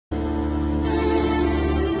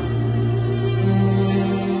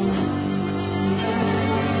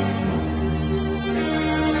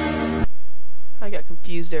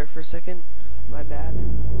confused there for a second. My bad.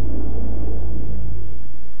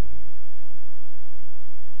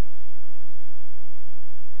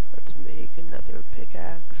 Let's make another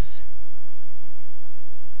pickaxe.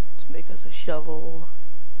 Let's make us a shovel.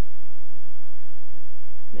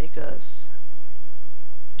 Make us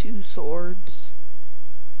 2 swords.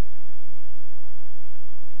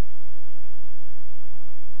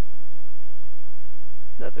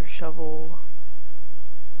 Another shovel.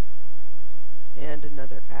 And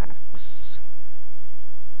another axe.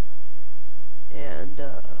 And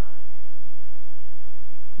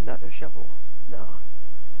another shovel. No.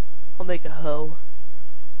 I'll make a hoe.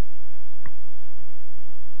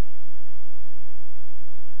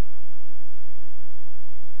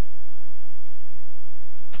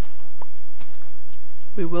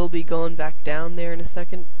 We will be going back down there in a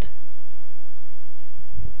second.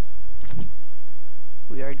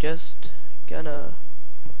 We are just gonna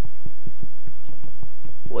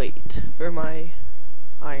wait for my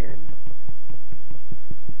iron.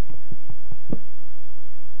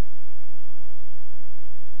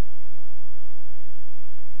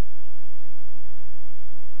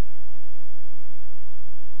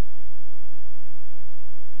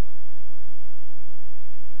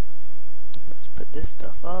 Let's put this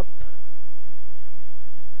stuff up.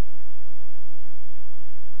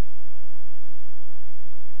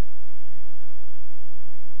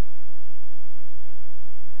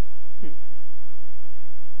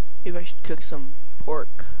 Maybe I should cook some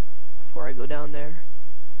pork before I go down there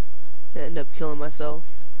and end up killing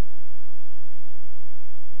myself.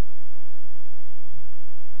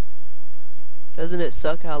 Doesn't it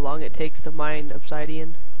suck how long it takes to mine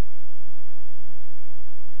obsidian?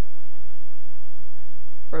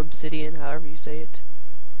 Or obsidian, however you say it.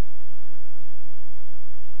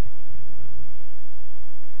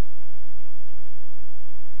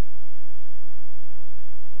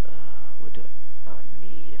 What do I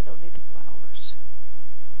need? I don't need flowers.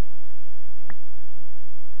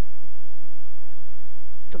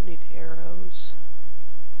 Don't need arrows.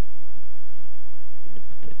 Need to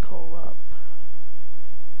put the coal up.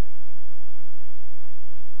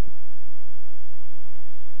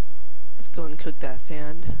 Let's go and cook that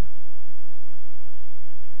sand.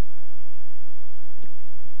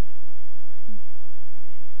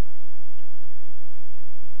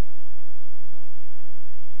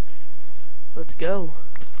 Let's go.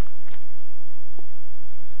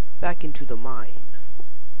 Back into the mine.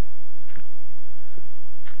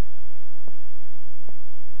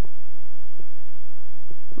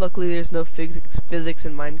 Luckily there's no physics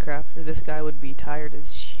in Minecraft, or this guy would be tired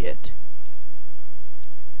as shit.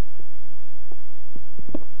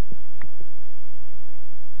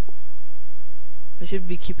 I should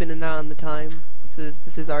be keeping an eye on the time, because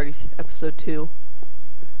this is already episode 2.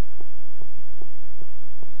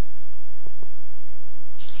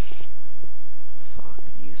 Fuck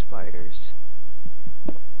you spiders.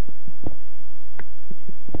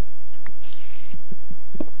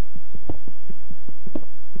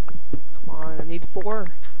 Come on, I need 4.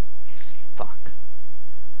 Fuck.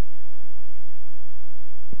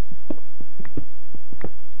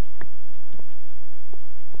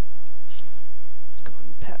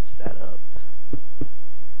 Patch that up.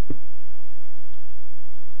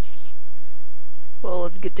 Well,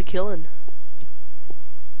 let's get to killing.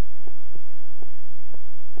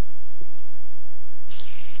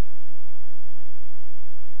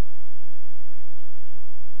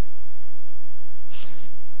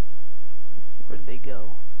 Where'd they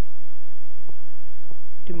go?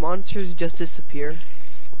 Do monsters just disappear?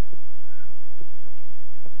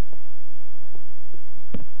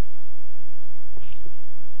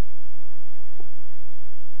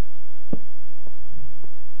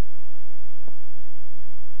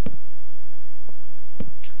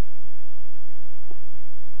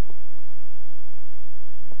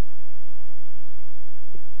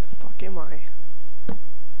 Am I?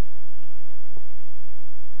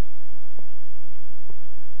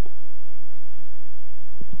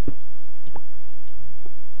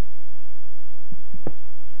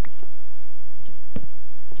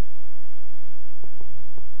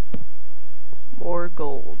 More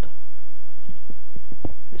gold.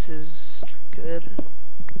 This is good.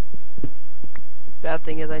 Bad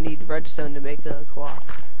thing is I need redstone to make a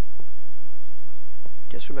clock.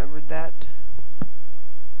 Just remembered that.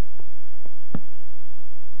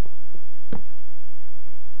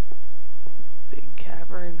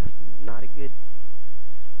 That's not a good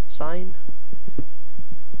sign.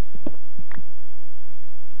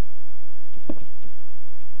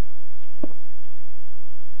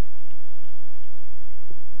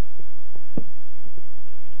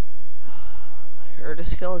 I heard a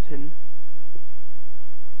skeleton.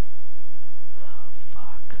 Oh,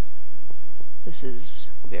 fuck. This is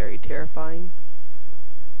very terrifying.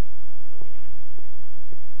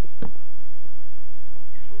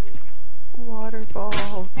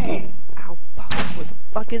 Waterfall. Ow, fuck. Where the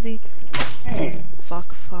fuck is he?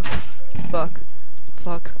 Fuck, fuck, fuck,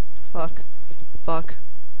 fuck, fuck, fuck.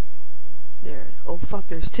 There. Oh, fuck,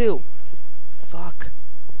 there's two. Fuck.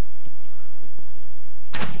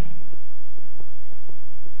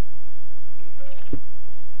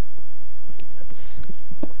 Let's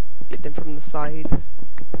get them from the side.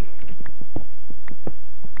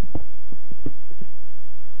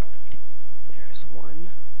 There's one.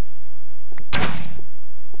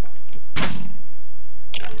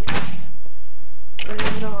 Bring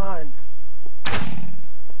it on.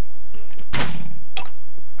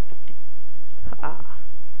 Ah.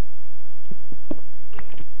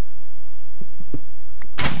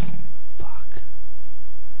 Fuck.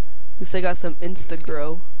 At least I got some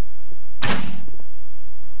insta-grow.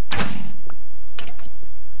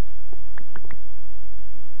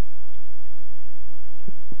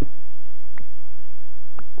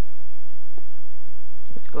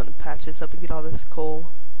 Let's go and patch this up and get all this coal.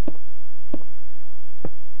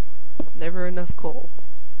 Never enough coal.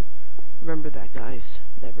 Remember that, guys.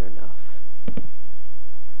 Never enough.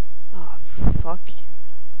 Oh, fuck.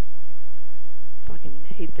 Fucking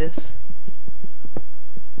hate this.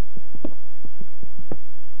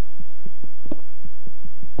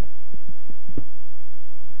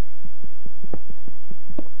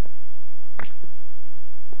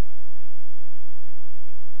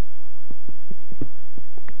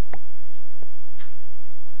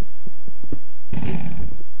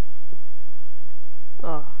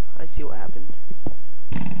 Oh, I see what happened.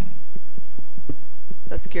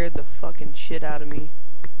 That scared the fucking shit out of me.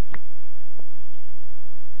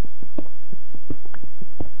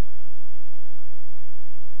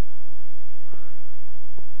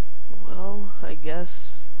 Well, I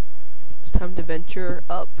guess it's time to venture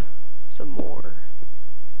up some more.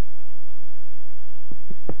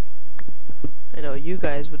 I know you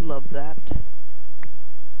guys would love that.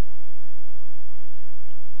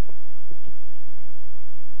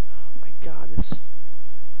 God, this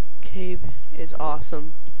cave is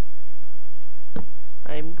awesome.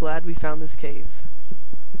 I am glad we found this cave.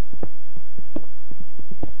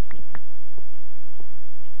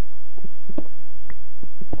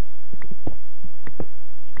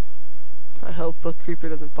 I hope a creeper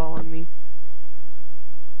doesn't fall on me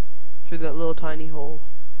through that little tiny hole.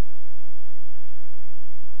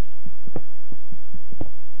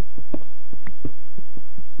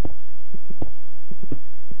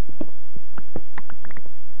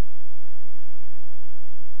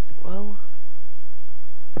 Well,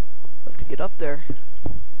 let's get up there.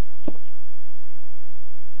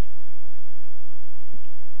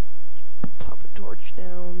 Plop a torch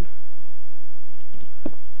down.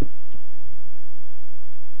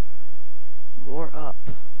 More up.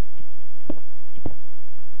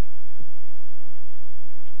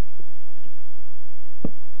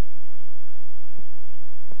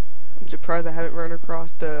 I'm surprised I haven't run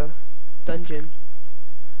across the dungeon.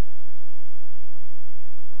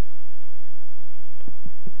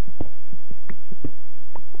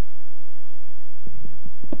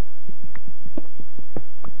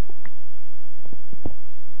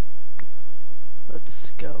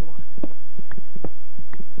 Let's go.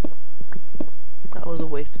 That was a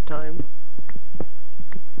waste of time.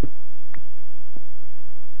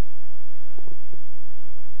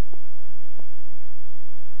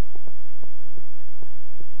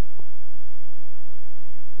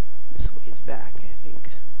 This way is back, I think.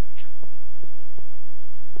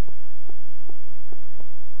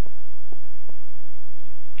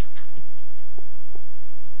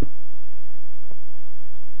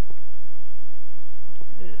 What's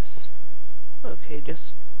this? Okay,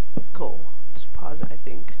 just coal. Just pause it, I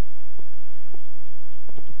think.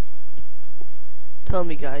 Tell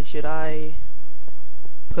me, guys, should I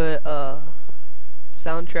put a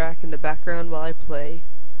soundtrack in the background while I play?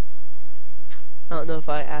 I don't know if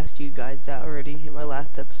I asked you guys that already in my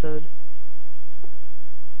last episode.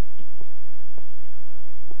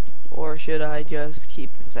 Or should I just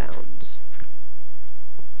keep the sounds?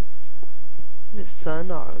 Is it sun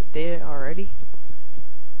or day already?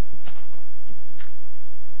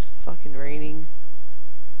 It's fucking raining.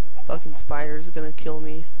 Fucking spider's gonna kill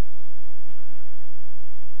me.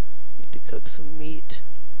 Need to cook some meat.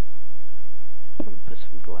 I'm gonna put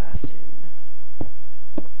some glass in.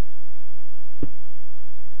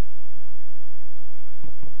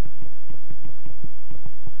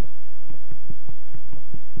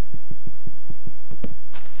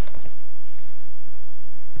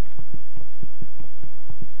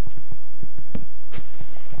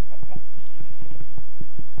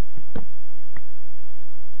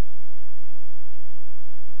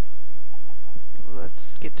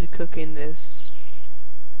 cooking this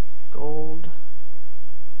gold.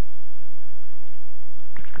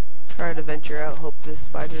 Try to venture out, hope this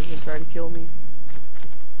spider doesn't try to kill me.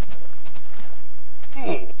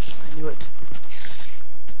 I knew it.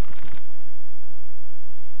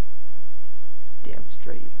 Damn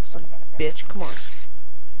straight, son of a bitch. Come on.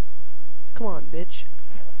 Come on, bitch.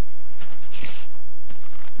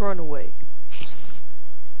 Run away.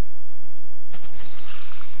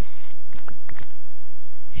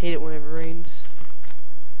 Hate it whenever it rains.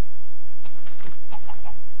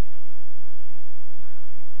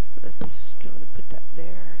 Let's go and put that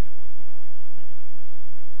there.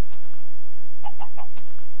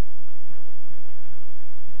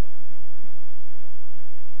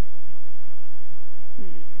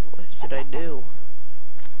 What should I do?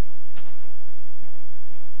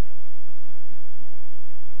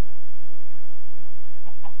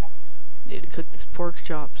 Need to cook this pork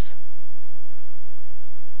chops.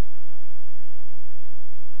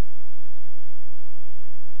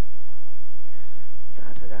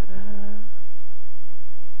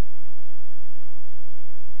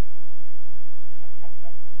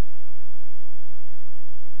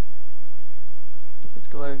 Let's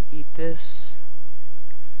go ahead and eat this.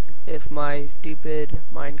 If my stupid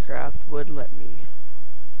Minecraft would let me.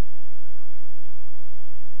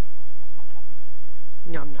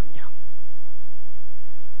 Nom nom nom.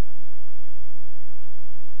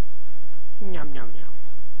 Nom nom nom.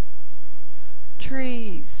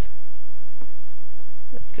 Trees!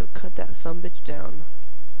 Let's go cut that sumbitch down.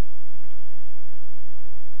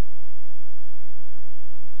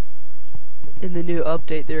 In the new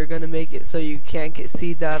update, they're gonna make it so you can't get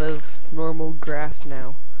seeds out of normal grass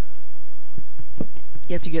now.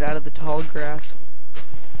 You have to get out of the tall grass,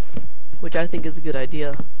 which I think is a good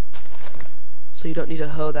idea. So you don't need to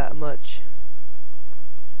hoe that much.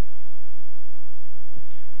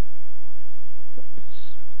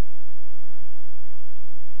 Let's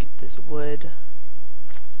get this wood.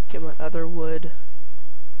 Get my other wood.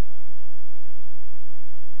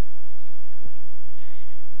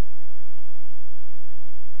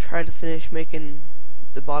 Try to finish making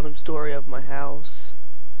the bottom story of my house.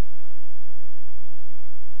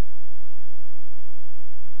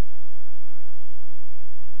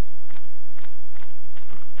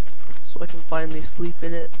 So I can finally sleep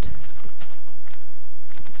in it.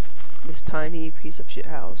 This tiny piece of shit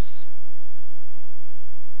house.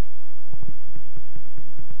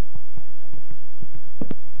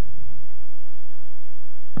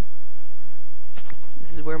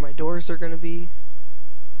 This is where my doors are gonna be.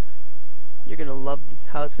 You're gonna love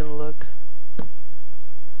how it's gonna look.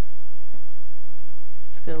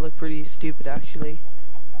 It's gonna look pretty stupid actually.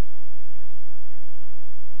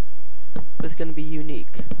 But it's gonna be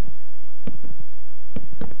unique.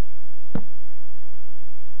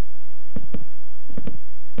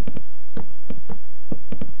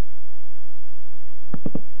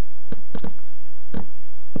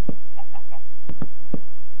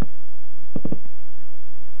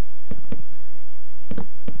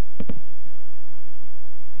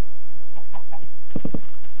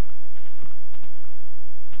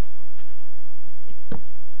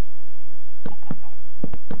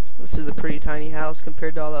 This is a pretty tiny house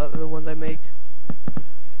compared to all the other ones I make.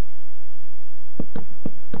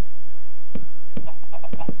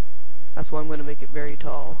 That's why I'm going to make it very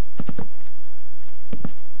tall.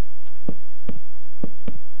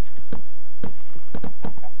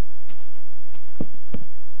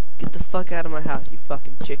 Get the fuck out of my house, you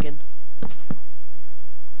fucking chicken.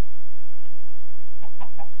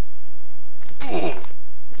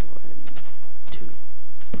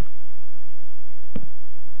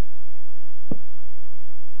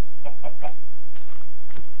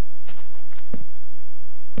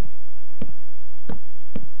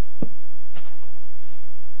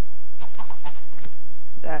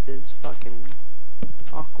 That is fucking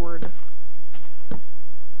awkward.